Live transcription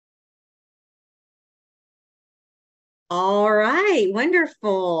All right,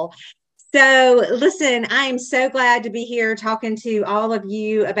 wonderful. So, listen, I am so glad to be here talking to all of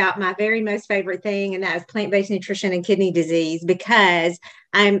you about my very most favorite thing, and that is plant-based nutrition and kidney disease. Because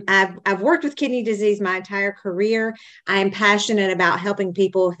I've worked with kidney disease my entire career. I am passionate about helping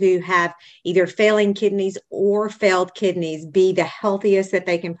people who have either failing kidneys or failed kidneys be the healthiest that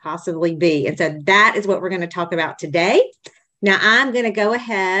they can possibly be. And so that is what we're going to talk about today. Now, I'm going to go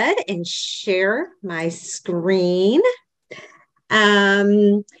ahead and share my screen.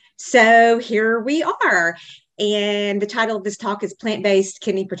 So here we are. And the title of this talk is Plant-Based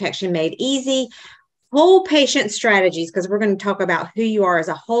Kidney Protection Made Easy, Whole Patient Strategies, because we're going to talk about who you are as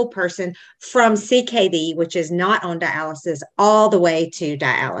a whole person from CKD, which is not on dialysis, all the way to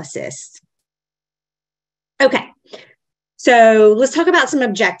dialysis. Okay. So let's talk about some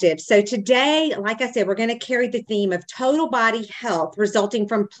objectives. So today, like I said, we're going to carry the theme of total body health resulting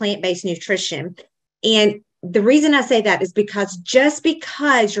from plant-based nutrition. And the reason I say that is because just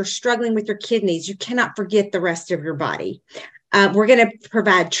because you're struggling with your kidneys, you cannot forget the rest of your body. We're going to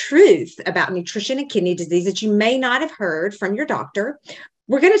provide truth about nutrition and kidney disease that you may not have heard from your doctor.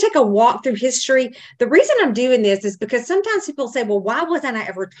 We're going to take a walk through history. The reason I'm doing this is because sometimes people say, well, why wasn't I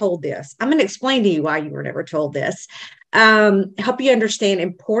ever told this? I'm going to explain to you why you were never told this. Help you understand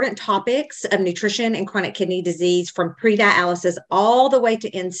important topics of nutrition and chronic kidney disease from pre-dialysis all the way to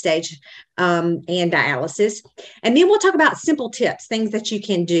end stage and dialysis. And then we'll talk about simple tips, things that you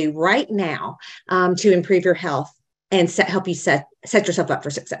can do right now to improve your health and help you set yourself up for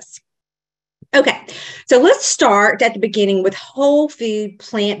success. Okay, so let's start at the beginning with whole food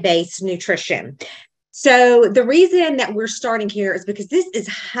plant-based nutrition. So the reason that we're starting here is because this is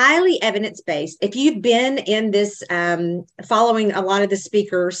highly evidence-based. If you've been in this, following a lot of the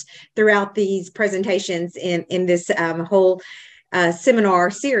speakers throughout these presentations in this whole seminar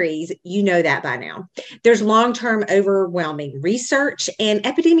series, you know that by now. There's long-term overwhelming research and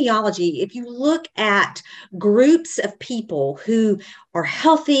epidemiology. If you look at groups of people who are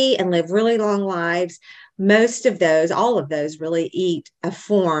healthy and live really long lives, most of those, all of those really eat a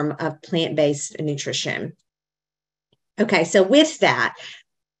form of plant-based nutrition. Okay, so with that,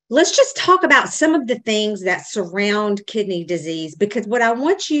 let's just talk about some of the things that surround kidney disease, because what I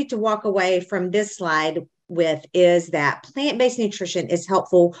want you to walk away from this slide with is that plant-based nutrition is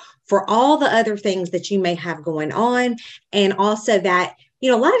helpful for all the other things that you may have going on. And also that,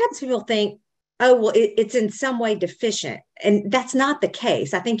 a lot of times people think, oh, well, it's in some way deficient. And that's not the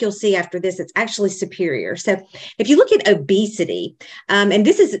case. I think you'll see after this, it's actually superior. So if you look at obesity, and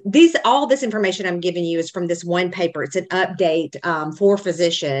all this information I'm giving you is from this one paper. It's an update for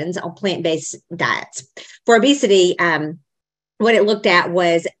physicians on plant-based diets. For obesity, what it looked at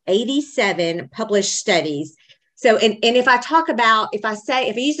was 87 published studies. So, and if I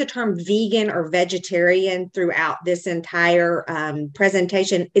use the term vegan or vegetarian throughout this entire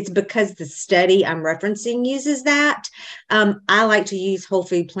presentation, it's because the study I'm referencing uses that. I like to use whole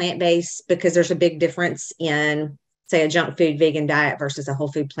food plant-based because there's a big difference in, say, a junk food vegan diet versus a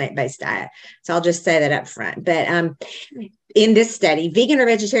whole food plant-based diet. So I'll just say that up front. But in this study, vegan or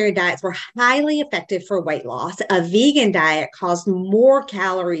vegetarian diets were highly effective for weight loss. A vegan diet caused more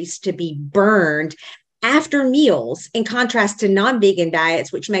calories to be burned after meals, in contrast to non-vegan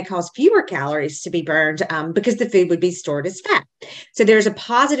diets, which may cause fewer calories to be burned because the food would be stored as fat. So there's a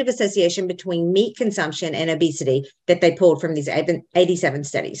positive association between meat consumption and obesity that they pulled from these 87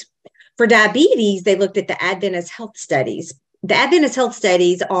 studies. For diabetes, they looked at the Adventist health studies. The Adventist health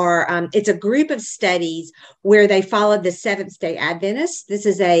studies are, it's a group of studies where they followed the Seventh-day Adventists. This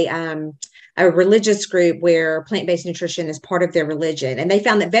is a religious group where plant-based nutrition is part of their religion. And they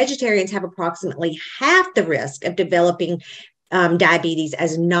found that vegetarians have approximately half the risk of developing diabetes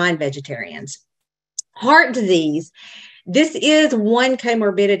as non-vegetarians. Heart disease. This is one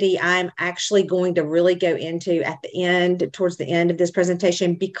comorbidity I'm actually going to really go into at the end, towards the end of this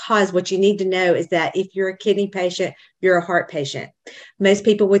presentation, because what you need to know is that if you're a kidney patient, you're a heart patient. Most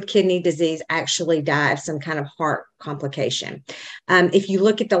people with kidney disease actually die of some kind of heart complication. If you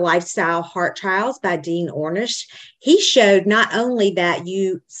look at the Lifestyle Heart Trials by Dean Ornish, he showed not only that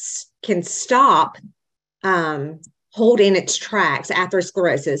you can stop hold in its tracks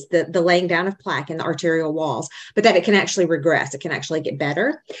atherosclerosis, the laying down of plaque in the arterial walls, but that it can actually regress. It can actually get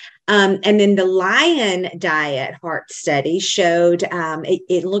better. And then the Lion Diet heart study showed,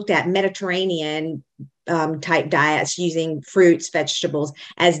 it looked at Mediterranean type diets using fruits, vegetables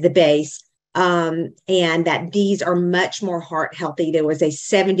as the base. And that these are much more heart healthy. There was a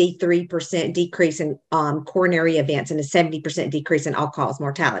 73% decrease in coronary events and a 70% decrease in all-cause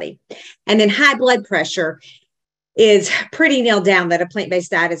mortality. And then high blood pressure. is pretty nailed down that a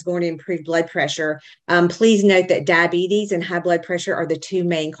plant-based diet is going to improve blood pressure. Please note that diabetes and high blood pressure are the two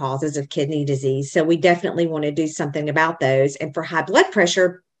main causes of kidney disease. So we definitely want to do something about those. And for high blood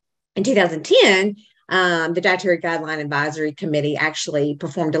pressure, in 2010, the Dietary Guideline Advisory Committee actually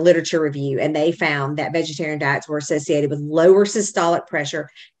performed a literature review, and they found that vegetarian diets were associated with lower systolic pressure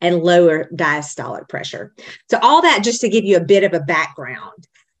and lower diastolic pressure. So all that just to give you a bit of a background.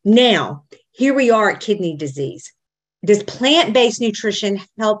 Now, here we are at kidney disease. Does plant-based nutrition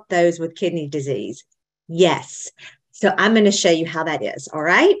help those with kidney disease? Yes. So I'm going to show you how that is. All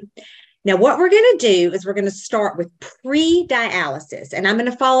right. Now, what we're going to do is we're going to start with pre-dialysis, and I'm going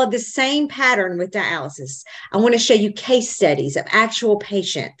to follow the same pattern with dialysis. I want to show you case studies of actual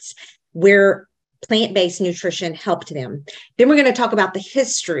patients where plant-based nutrition helped them. Then we're going to talk about the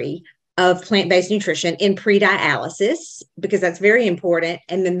history of plant-based nutrition in pre-dialysis, because that's very important,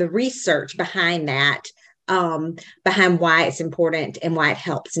 and then the research behind that, behind why it's important and why it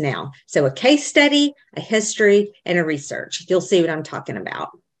helps now. So a case study, a history, and a research. You'll see what I'm talking about.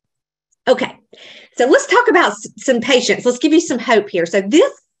 Okay, so let's talk about some patients. Let's give you some hope here. So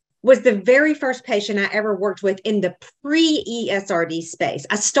this was the very first patient I ever worked with in the pre-ESRD space.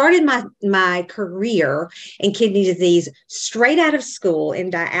 I started my career in kidney disease straight out of school in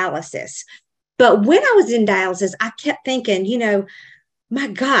dialysis. But when I was in dialysis, I kept thinking, my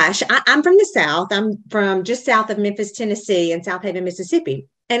gosh, I'm from the South. I'm from just south of Memphis, Tennessee, and South Haven, Mississippi.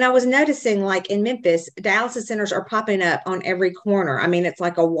 And I was noticing, like in Memphis, dialysis centers are popping up on every corner. I mean, it's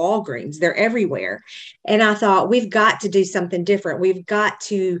like a Walgreens. They're everywhere. And I thought, we've got to do something different. We've got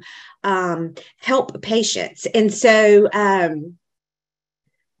to help patients. And so I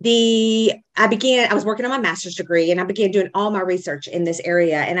was working on my master's degree, and I began doing all my research in this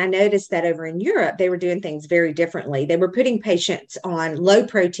area. And I noticed that over in Europe, they were doing things very differently. They were putting patients on low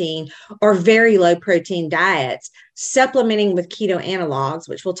protein or very low protein diets, supplementing with keto analogs,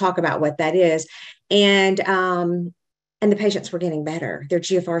 which we'll talk about what that is. And the patients were getting better. Their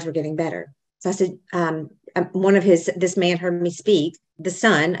GFRs were getting better. So I said, this man heard me speak, the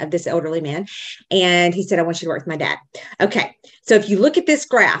son of this elderly man, and he said, I want you to work with my dad. Okay. So if you look at this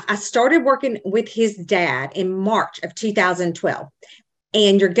graph, I started working with his dad in March of 2012,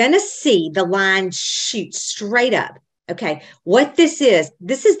 and you're going to see the line shoot straight up. Okay. What this is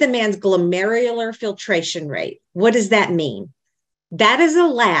the man's glomerular filtration rate. What does that mean? That is a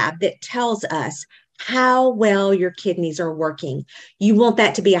lab that tells us how well your kidneys are working. You want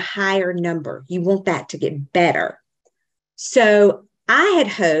that to be a higher number. You want that to get better. So I had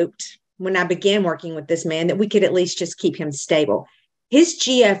hoped when I began working with this man that we could at least just keep him stable. His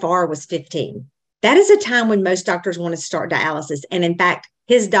GFR was 15. That is a time when most doctors want to start dialysis. And in fact,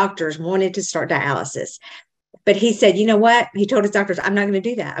 his doctors wanted to start dialysis. But he said, you know what? He told his doctors, I'm not going to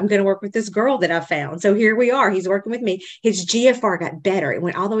do that. I'm going to work with this girl that I found. So here we are. He's working with me. His GFR got better. It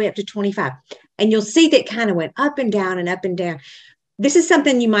went all the way up to 25. And you'll see that kind of went up and down and up and down. This is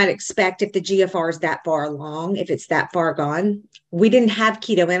something you might expect if the GFR is that far along, if it's that far gone. We didn't have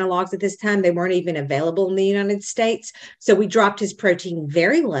keto analogs at this time. They weren't even available in the United States. So we dropped his protein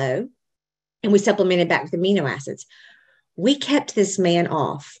very low, and we supplemented back with amino acids. We kept this man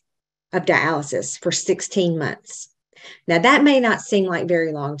off of dialysis for 16 months. Now, that may not seem like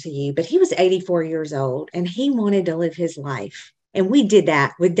very long to you, but he was 84 years old, and he wanted to live his life. And we did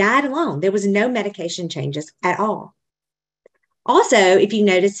that with diet alone. There was no medication changes at all. Also, if you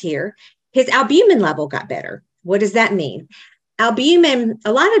notice here, his albumin level got better. What does that mean? Albumin,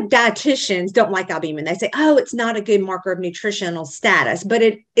 a lot of dietitians don't like albumin. They say, oh, it's not a good marker of nutritional status, but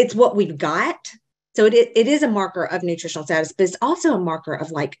it's what we've got. So it is a marker of nutritional status, but it's also a marker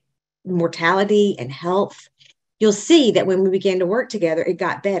of like mortality and health. You'll see that when we began to work together, it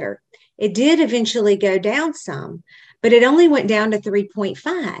got better. It did eventually go down some, but it only went down to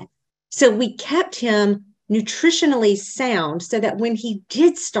 3.5. So we kept him nutritionally sound so that when he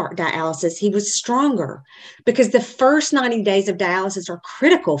did start dialysis, he was stronger, because the first 90 days of dialysis are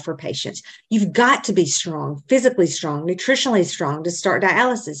critical for patients. You've got to be strong, physically strong, nutritionally strong to start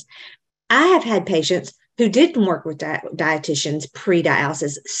dialysis. I have had patients who didn't work with dietitians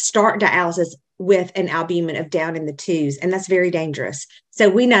pre-dialysis start dialysis with an albumin of down in the 2s, and that's very dangerous. So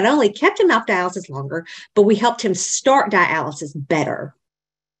we not only kept him off dialysis longer, but we helped him start dialysis better.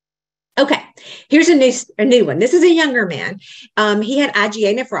 Okay, here's a new one. This is a younger man. He had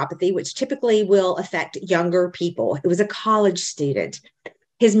IgA nephropathy, which typically will affect younger people. It was a college student.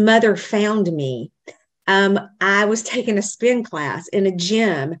 His mother found me. I was taking a spin class in a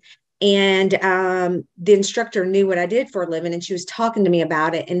gym, and the instructor knew what I did for a living, and she was talking to me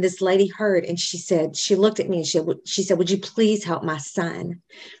about it. And this lady heard, and she looked at me and she said, would you please help my son?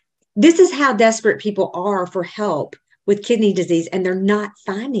 This is how desperate people are for help with kidney disease, and they're not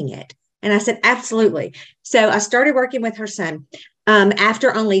finding it. And I said, absolutely. So I started working with her son.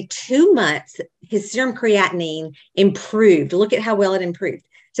 After only 2 months, his serum creatinine improved. Look at how well it improved.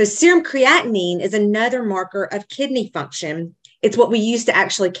 So serum creatinine is another marker of kidney function. It's what we use to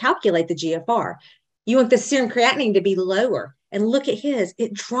actually calculate the GFR. You want the serum creatinine to be lower. And look at his,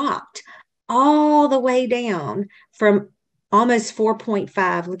 it dropped all the way down from almost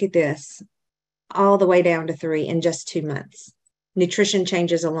 4.5. Look at this, all the way down to 3 in just 2 months. Nutrition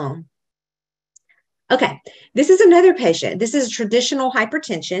changes alone. Okay, this is another patient. This is traditional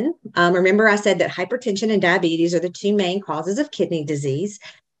hypertension. Remember, I said that hypertension and diabetes are the two main causes of kidney disease.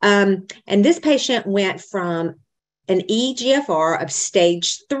 And this patient went from an eGFR of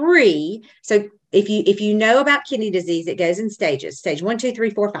stage 3. So if you know about kidney disease, it goes in stages: stage 1, 2, 3,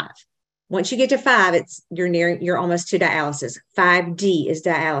 4, 5. Once you get to 5, you're almost to dialysis. 5D is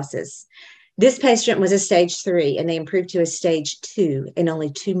dialysis. This patient was a stage 3, and they improved to a stage 2 in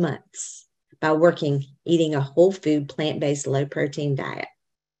only 2 months by eating a whole food, plant-based, low-protein diet.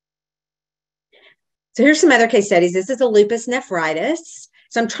 So here's some other case studies. This is a lupus nephritis.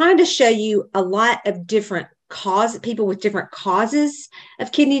 So I'm trying to show you a lot of different people with different causes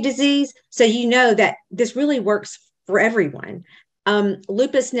of kidney disease, so you know that this really works for everyone.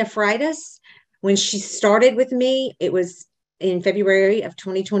 Lupus nephritis, when she started with me, it was in February of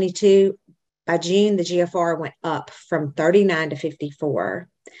 2022. By June, the GFR went up from 39 to 54.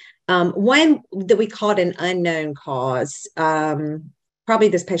 One that we called an unknown cause, probably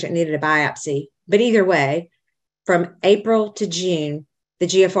this patient needed a biopsy, but either way, from April to June, the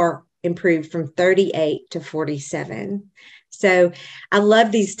GFR improved from 38 to 47. So I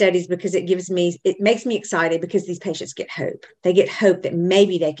love these studies because it makes me excited, because these patients get hope. They get hope that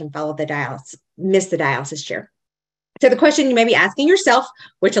maybe they can miss the dialysis chair. So the question you may be asking yourself,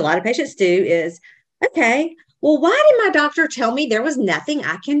 which a lot of patients do, is, okay, well, why did my doctor tell me there was nothing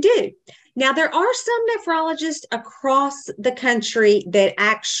I can do? Now, there are some nephrologists across the country that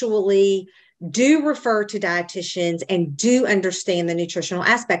actually do refer to dietitians and do understand the nutritional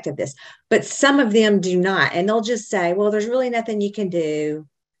aspect of this, but some of them do not. And they'll just say, well, there's really nothing you can do.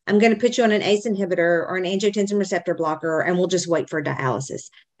 I'm going to put you on an ACE inhibitor or an angiotensin receptor blocker, and we'll just wait for dialysis.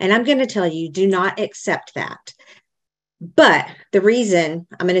 And I'm going to tell you, do not accept that. But the reason,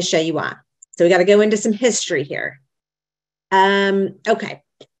 I'm going to show you why. So we got to go into some history here. Okay.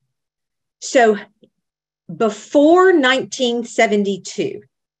 So before 1972,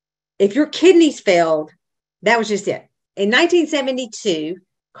 if your kidneys failed, that was just it. In 1972,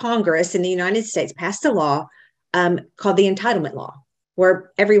 Congress in the United States passed a law called the Entitlement Law,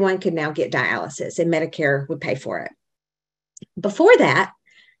 where everyone could now get dialysis and Medicare would pay for it. Before that,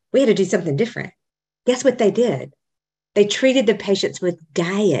 we had to do something different. Guess what they did? They treated the patients with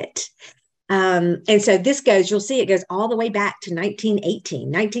diet. And so this you'll see it goes all the way back to 1918,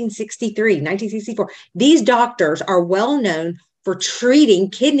 1963, 1964. These doctors are well known for treating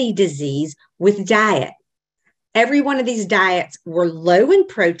kidney disease with diet. Every one of these diets were low in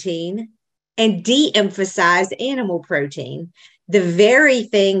protein and de-emphasized animal protein. The very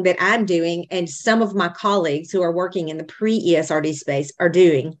thing that I'm doing, and some of my colleagues who are working in the pre-ESRD space are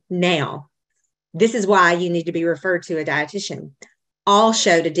doing now. This is why you need to be referred to a dietitian. All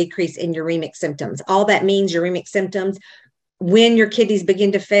showed a decrease in uremic symptoms. All that means, uremic symptoms, when your kidneys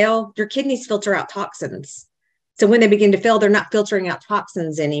begin to fail, your kidneys filter out toxins. So when they begin to fail, they're not filtering out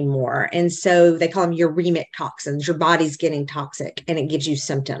toxins anymore. And so they call them uremic toxins. Your body's getting toxic and it gives you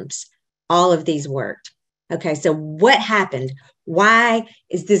symptoms. All of these worked. Okay, so what happened? Why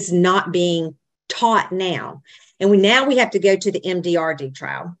is this not being taught now? And now we have to go to the MDRD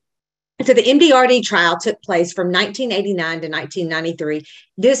trial. So the MDRD trial took place from 1989 to 1993.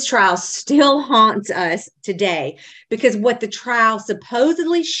 This trial still haunts us today, because what the trial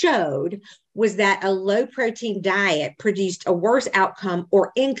supposedly showed was that a low protein diet produced a worse outcome,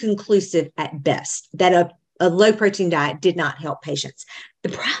 or inconclusive at best, that a low protein diet did not help patients. The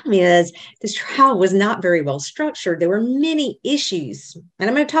problem is this trial was not very well structured. There were many issues, and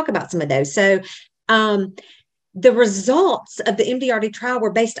I'm going to talk about some of those. So the results of the MDRD trial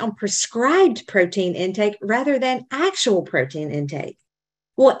were based on prescribed protein intake rather than actual protein intake.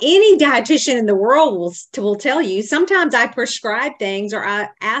 Well, any dietitian in the world will tell you, sometimes I prescribe things or I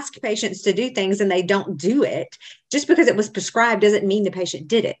ask patients to do things and they don't do it. Just because it was prescribed doesn't mean the patient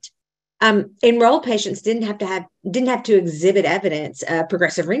did it. Enrolled patients didn't have to exhibit evidence of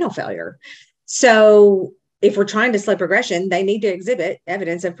progressive renal failure. So if we're trying to slow progression, they need to exhibit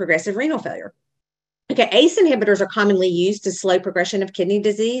evidence of progressive renal failure. Okay, ACE inhibitors are commonly used to slow progression of kidney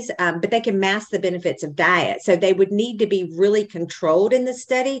disease, but they can mask the benefits of diet. So they would need to be really controlled in the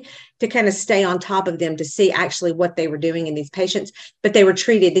study to kind of stay on top of them to see actually what they were doing in these patients. But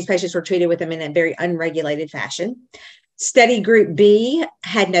these patients were treated with them in a very unregulated fashion. Study group B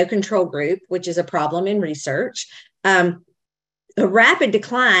had no control group, which is a problem in research. A rapid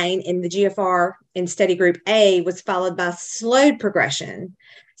decline in the GFR in study group A was followed by slowed progression.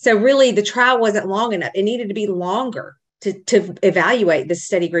 So really the trial wasn't long enough. It needed to be longer to evaluate this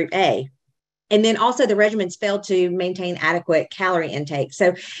study group A. And then also the regimens failed to maintain adequate calorie intake.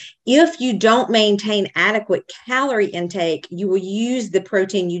 So if you don't maintain adequate calorie intake, you will use the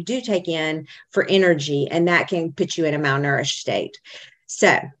protein you do take in for energy, and that can put you in a malnourished state.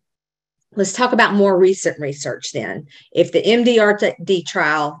 So let's talk about more recent research then. If the MDRD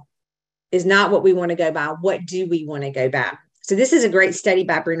trial is not what we want to go by, what do we want to go by? So this is a great study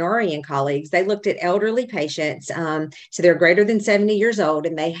by Brunori and colleagues. They looked at elderly patients. So they're greater than 70 years old,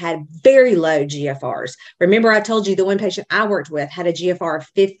 and they had very low GFRs. Remember, I told you the one patient I worked with had a GFR of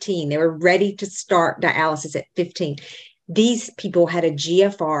 15. They were ready to start dialysis at 15. These people had a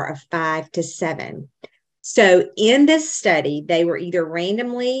GFR of 5 to 7. So in this study, they were either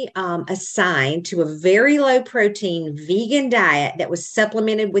randomly assigned to a very low protein vegan diet that was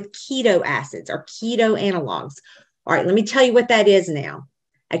supplemented with keto acids or keto analogs. All right, let me tell you what that is now.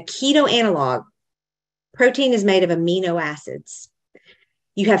 A keto analog, protein is made of amino acids.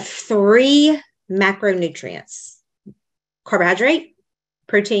 You have 3 macronutrients: carbohydrate,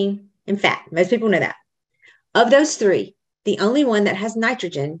 protein, and fat. Most people know that. Of those 3, the only one that has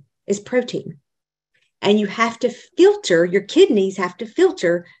nitrogen is protein. And you have to filter, your kidneys have to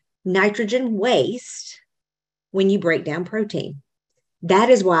filter nitrogen waste when you break down protein. That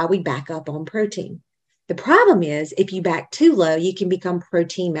is why we back up on protein. The problem is if you back too low, you can become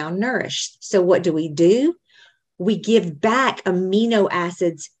protein malnourished. So what do? We give back amino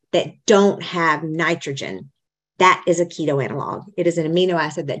acids that don't have nitrogen. That is a keto analog. It is an amino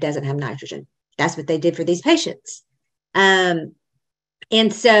acid that doesn't have nitrogen. That's what they did for these patients. And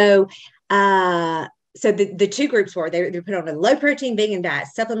so the 2 groups were, they were put on a low protein vegan diet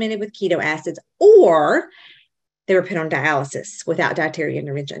supplemented with keto acids, or they were put on dialysis without dietary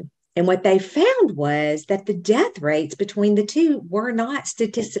intervention. And what they found was that the death rates between the 2 were not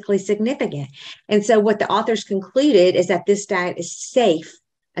statistically significant. And so what the authors concluded is that this diet is safe,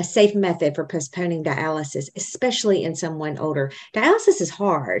 a safe method for postponing dialysis, especially in someone older. Dialysis is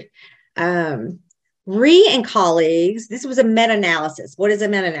hard. Rhee and colleagues, this was a meta-analysis. What is a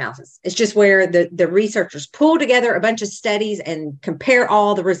meta-analysis? It's just where the researchers pull together a bunch of studies and compare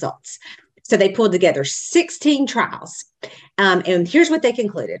all the results. So they pulled together 16 trials. And here's what they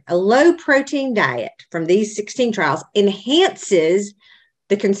concluded. A low protein diet from these 16 trials enhances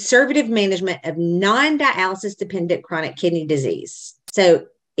the conservative management of non-dialysis dependent chronic kidney disease. So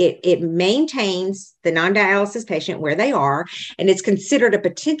it maintains the non-dialysis patient where they are, and it's considered a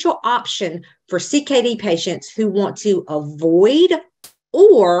potential option for CKD patients who want to avoid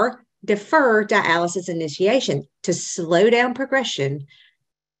or defer dialysis initiation to slow down progression.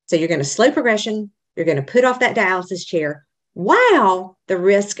 So you're going to slow progression, you're going to put off that dialysis chair while the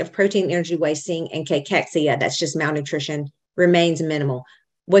risk of protein energy wasting and cachexia, that's just malnutrition, remains minimal.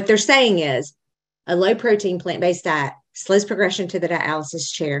 What they're saying is a low protein plant-based diet slows progression to the dialysis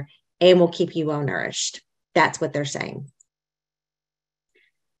chair and will keep you well nourished. That's what they're saying.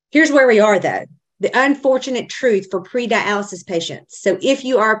 Here's where we are though. The unfortunate truth for pre-dialysis patients. So if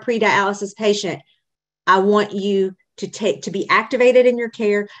you are a pre-dialysis patient, I want you to be activated in your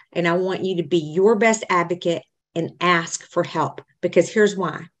care, and I want you to be your best advocate and ask for help, because here's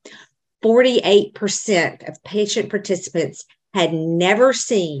why. 48% of patient participants had never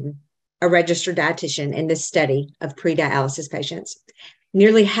seen a registered dietitian in this study of pre-dialysis patients.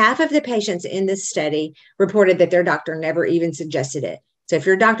 Nearly half of the patients in this study reported that their doctor never even suggested it. So if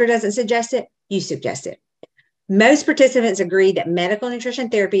your doctor doesn't suggest it, you suggest it. Most participants agreed that medical nutrition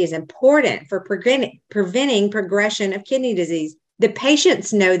therapy is important for preventing progression of kidney disease. The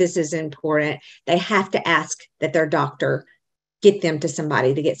patients know this is important. They have to ask that their doctor get them to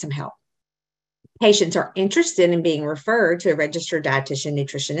somebody to get some help. Patients are interested in being referred to a registered dietitian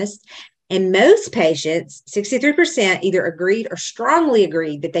nutritionist. And most patients, 63%, either agreed or strongly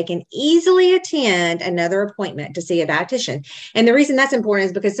agreed that they can easily attend another appointment to see a dietitian. And the reason that's important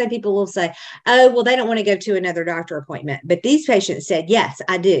is because some people will say, oh, well, they don't want to go to another doctor appointment. But these patients said, yes,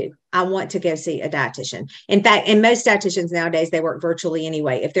 I do. I want to go see a dietitian. In fact, and most dietitians nowadays, they work virtually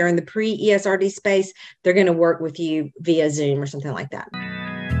anyway. If they're in the pre-ESRD space, they're going to work with you via Zoom or something like that.